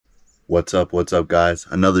What's up guys?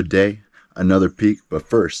 Another day, another peak, but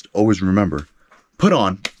first, always remember, put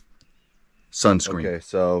on sunscreen. Okay,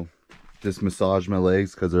 so just massage my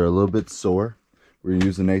legs because they're a little bit sore. We're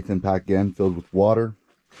using Nathan pack again, filled with water.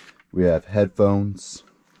 We have headphones,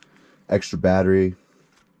 extra battery,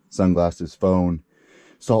 sunglasses, phone,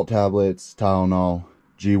 salt tablets, Tylenol,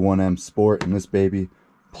 G1M Sport in this baby,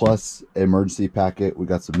 plus emergency packet. We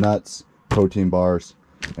got some nuts, protein bars,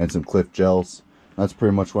 and some Cliff gels. That's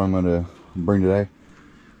pretty much what I'm going to bring today.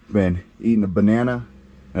 Been eating a banana,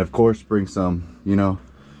 and of course bring some, you know,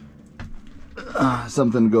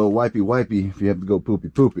 something to go wipey if you have to go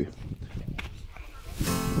poopy.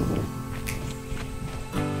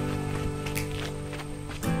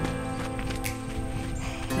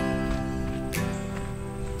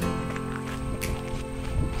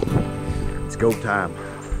 It's go time.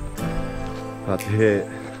 About to hit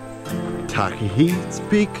Tahquitz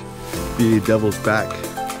Peak, be Devil's Back.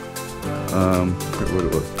 What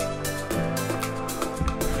it was?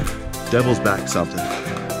 Devil's Back something.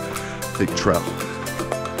 Big trail.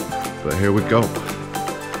 But here we go.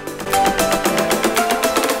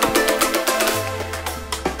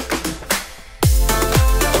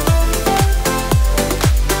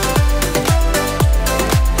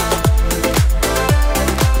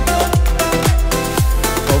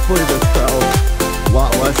 Hopefully this trail's a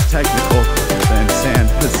lot less technical than San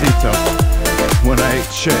Jacinto when I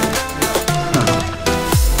ate shit.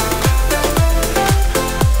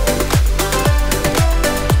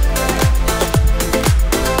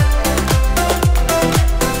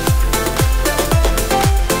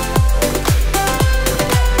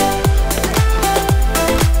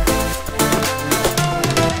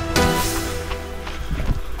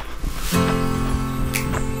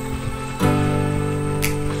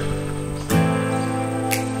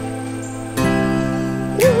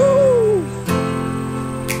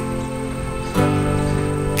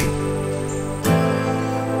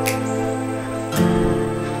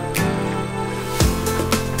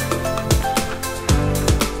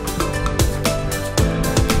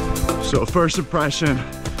 So first impression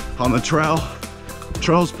on the trail.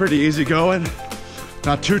 Trail's pretty easy going,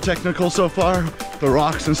 not too technical so far, the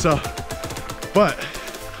rocks and stuff, but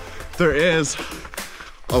there is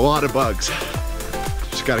a lot of bugs.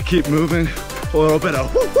 Just gotta keep moving, a little bit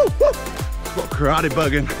of woo, woo, woo. Karate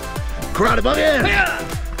bugging. Yeah.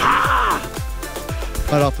 Ah!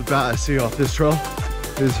 Right off the bat, I see off this trail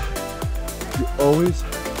is you always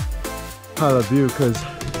have a view because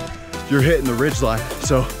you're hitting the ridgeline.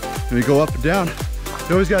 So when you go up and down,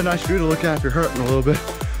 you always got a nice view to look at if you're hurting a little bit.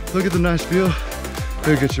 Look at the nice view.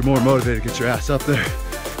 It'll get you more motivated, get your ass up there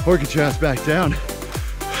or get your ass back down.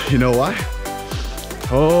 You know why?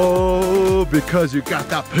 Oh, because you got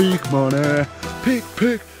that peak money.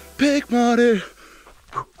 Peak money.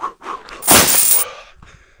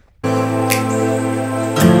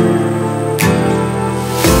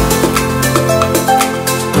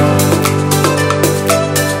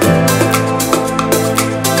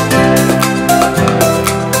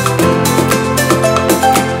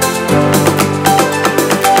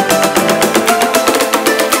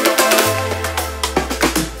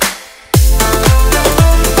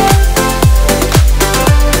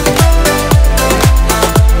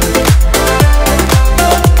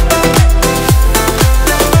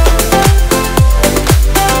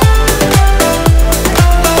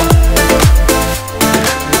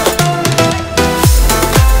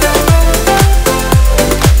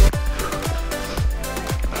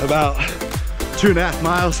 About 2.5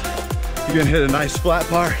 miles, you're gonna hit a nice flat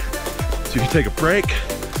part, so you can take a break,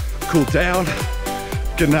 cool down,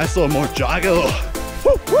 get a nice little more jog, a little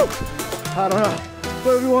woo, woo. I don't know,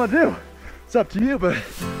 whatever you want to do, it's up to you, but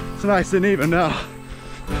it's nice and even now.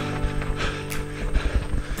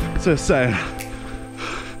 Just saying.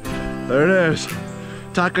 There it is,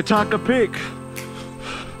 Tahquitz Peak.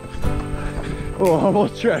 Oh,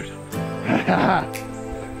 almost tripped.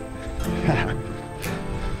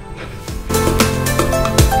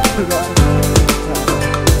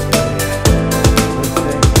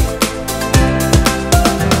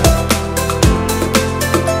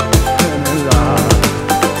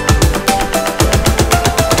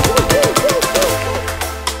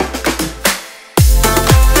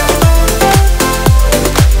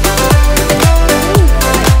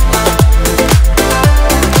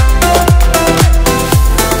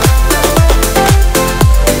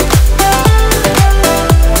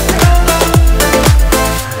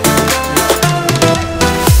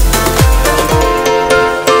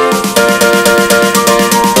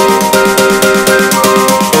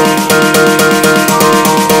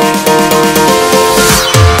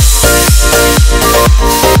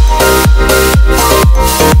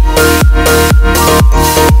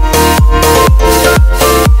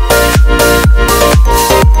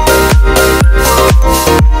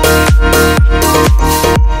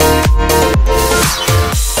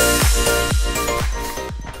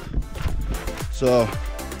 So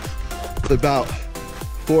it's about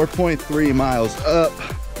 4.3 miles up.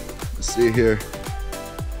 Let's see here,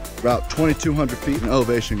 about 2,200 feet in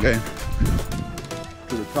elevation gain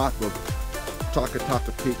to the top of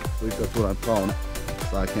Tahquitz Peak. At least that's what I'm calling it.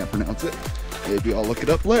 So I can't pronounce it. Maybe I'll look it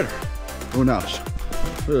up later. Who knows?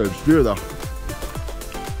 Look at this view though.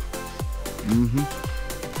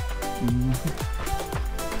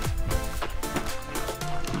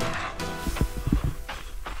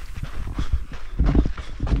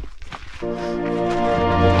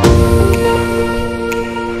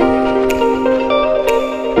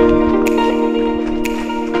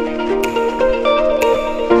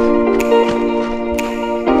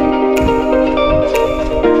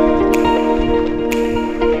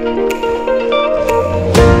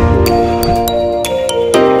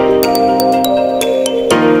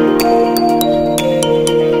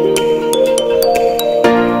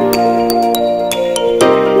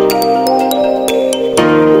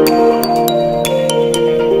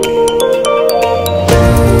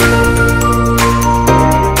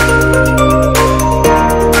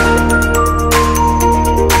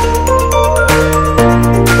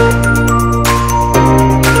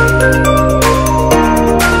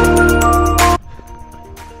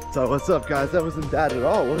 So what's up, guys? That wasn't bad at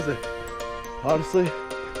all, was it? Honestly,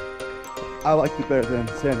 I liked it better than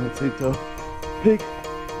San Jacinto Peak.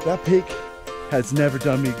 That peak has never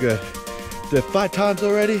done me good. Did it 5 times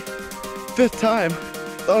already. 5th time.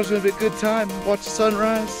 Thought it was gonna be a good time. Watch the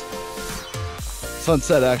sunrise.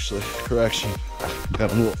 Sunset, actually. Correction.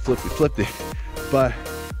 Got a little flippy. But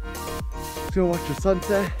just gonna watch the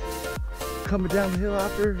sunset. Coming down the hill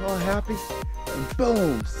after, all happy. And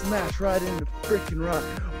boom, smash right into the freaking rock.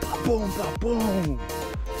 Boom, ba boom.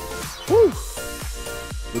 Woo!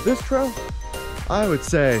 With this trail, I would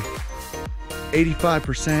say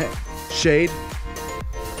 85% shade.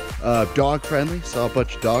 Dog friendly. Saw a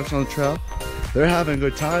bunch of dogs on the trail. They're having a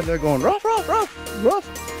good time. They're going ruff, ruff, ruff,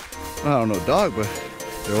 ruff. I don't know dog, but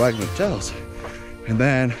they're wagging their tails. And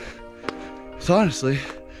then it's honestly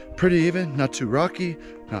pretty even, not too rocky,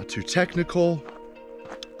 not too technical.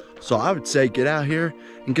 So I would say get out here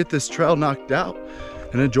and get this trail knocked out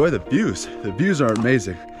and enjoy the views. The views are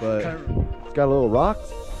amazing, but it's got a little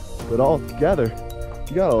rocks, but all together,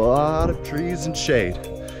 you got a lot of trees and shade.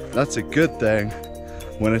 That's a good thing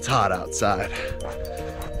when it's hot outside.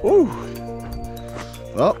 Woo!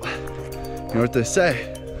 Well, you know what they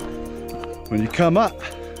say, when you come up,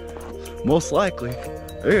 most likely,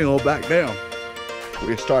 you're gonna go back down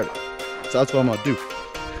where you started. So that's what I'm gonna do.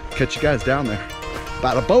 Catch you guys down there.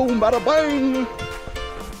 Bada boom, bada bang!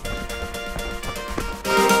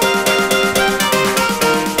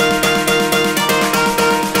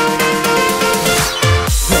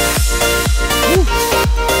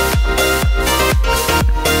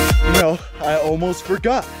 You know, I almost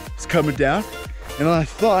forgot. It's coming down, and I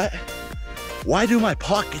thought, why do my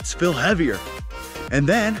pockets feel heavier? And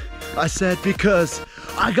then I said, because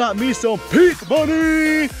I got me some peak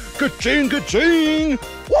money! Ka-ching, ka-ching!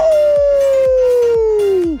 Woo!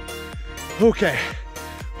 Okay,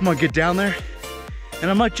 I'm gonna get down there and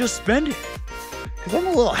I might just spend it. Cause I'm a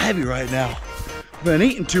little heavy right now. I've been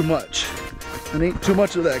eating too much. Been eating too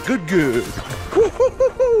much of that good.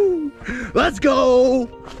 Woo-hoo-hoo-hoo! Let's go!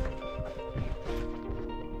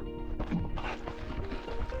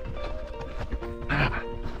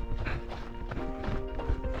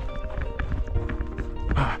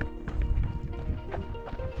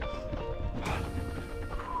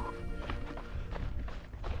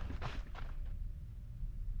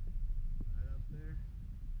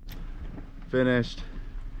 Finished.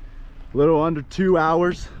 Little under 2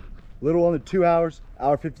 hours.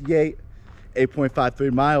 Hour 58,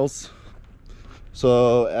 8.53 miles.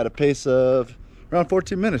 So at a pace of around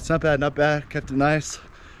 14 minutes. Not bad, not bad. Kept it nice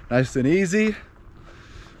and easy.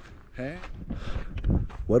 Okay.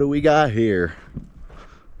 What do we got here?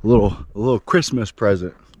 A little Christmas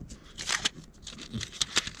present.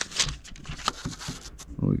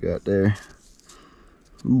 What we got there?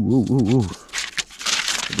 Ooh.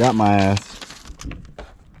 I got my ass.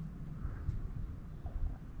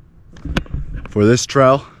 For this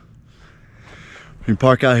trail, when you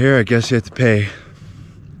park out here, I guess you have to pay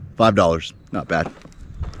 $5. Not bad.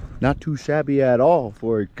 Not too shabby at all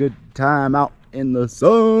for a good time out in the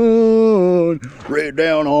sun. Right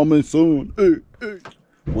down on my sun. Hey.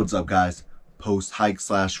 What's up, guys? Post hike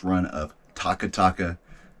 / run of Tahquitz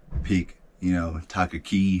Peak. You know,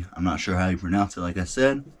 Tahquitz. I'm not sure how you pronounce it, like I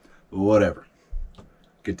said, but whatever.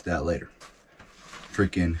 Get to that later.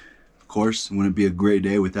 Freaking, of course, wouldn't it be a great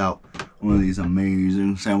day without one of these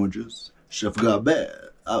amazing sandwiches? Chef got bad.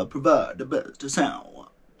 I'll provide the best sound.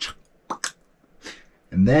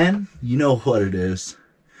 And then, you know what it is.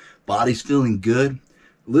 Body's feeling good,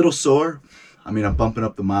 a little sore. I mean, I'm bumping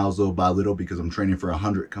up the miles little by little because I'm training for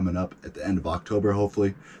 100 coming up at the end of October,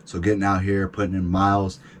 hopefully. So getting out here, putting in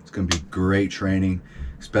miles, it's gonna be great training,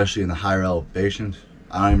 especially in the higher elevations.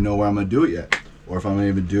 I don't even know where I'm gonna do it yet, or if I'm gonna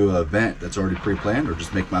even do an event that's already pre-planned, or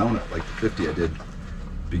just make my own, like the 50 I did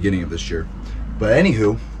beginning of this year. But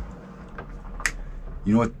anywho,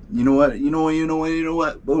 you know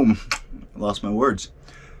what? Boom, I lost my words.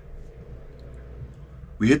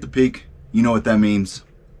 We hit the peak. You know what that means.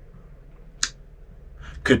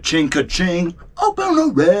 Ka-ching, ka-ching, open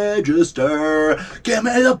the register. Give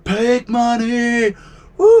me the peak money.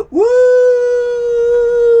 Woo, woo.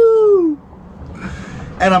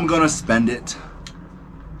 And I'm gonna spend it.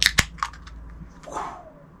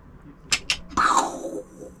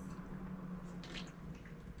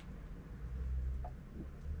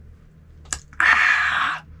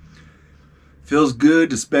 Feels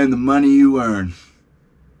good to spend the money you earn.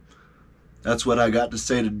 That's what I got to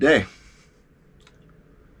say today.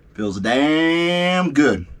 Feels damn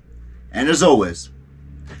good. And as always,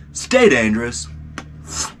 stay dangerous.